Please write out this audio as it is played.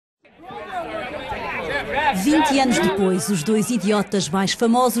20 anos depois, os dois idiotas mais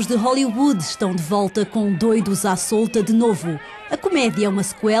famosos de Hollywood estão de volta com Doidos à Solta de Novo. A comédia é uma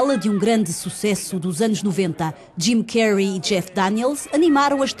sequela de um grande sucesso dos anos 90. Jim Carrey e Jeff Daniels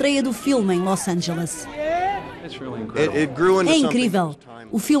animaram a estreia do filme em Los Angeles. É incrível.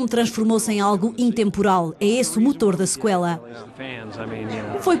 O filme transformou-se em algo intemporal. É esse o motor da sequela.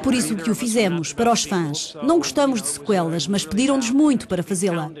 Foi por isso que o fizemos, para os fãs. Não gostamos de sequelas, mas pediram-nos muito para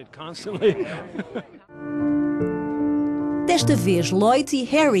fazê-la. Desta vez, Lloyd e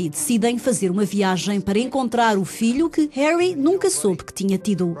Harry decidem fazer uma viagem para encontrar o filho que Harry nunca soube que tinha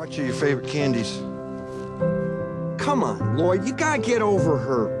tido. Come on, Lloyd, you gotta get over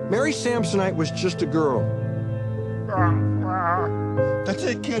her. Mary Samsonite was just a girl. That's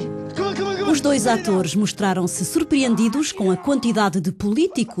it, kid. Come on, come on, come on. Os dois atores mostraram-se surpreendidos com a quantidade de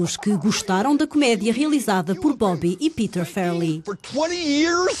políticos que gostaram da comédia realizada por Bobby e Peter Farrelly. For 20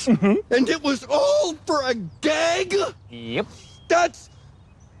 years? And it was all for a gag? Yep. That's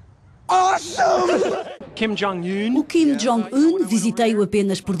awesome! Kim Jong-un. O Kim Jong-un visitei-o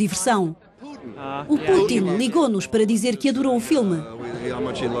apenas por diversão. O Putin ligou-nos para dizer que adorou o filme.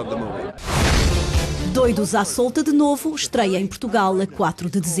 Doidos à Solta de Novo, estreia em Portugal a 4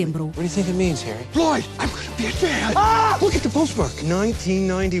 de dezembro. What do you think it means, Harry? Lloyd, I'm gonna be a dad! Ah! Look at the postmark!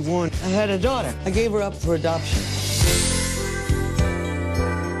 1991. I had a daughter. I gave her up for adoption.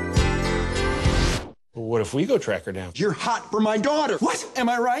 Well, what if we go track her down? You're hot for my daughter! What? Am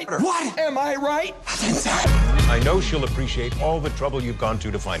I right? What? Am I right? I know she'll appreciate all the trouble you've gone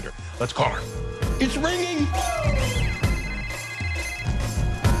to find her. Let's call her. It's ringing!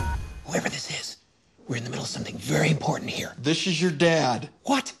 Whoever this is, we're in the middle of something very important here. This is your dad.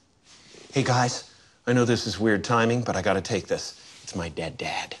 What? Hey, guys, I know this is weird timing, but I gotta take this. It's my dead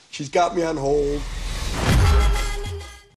dad. She's got me on hold.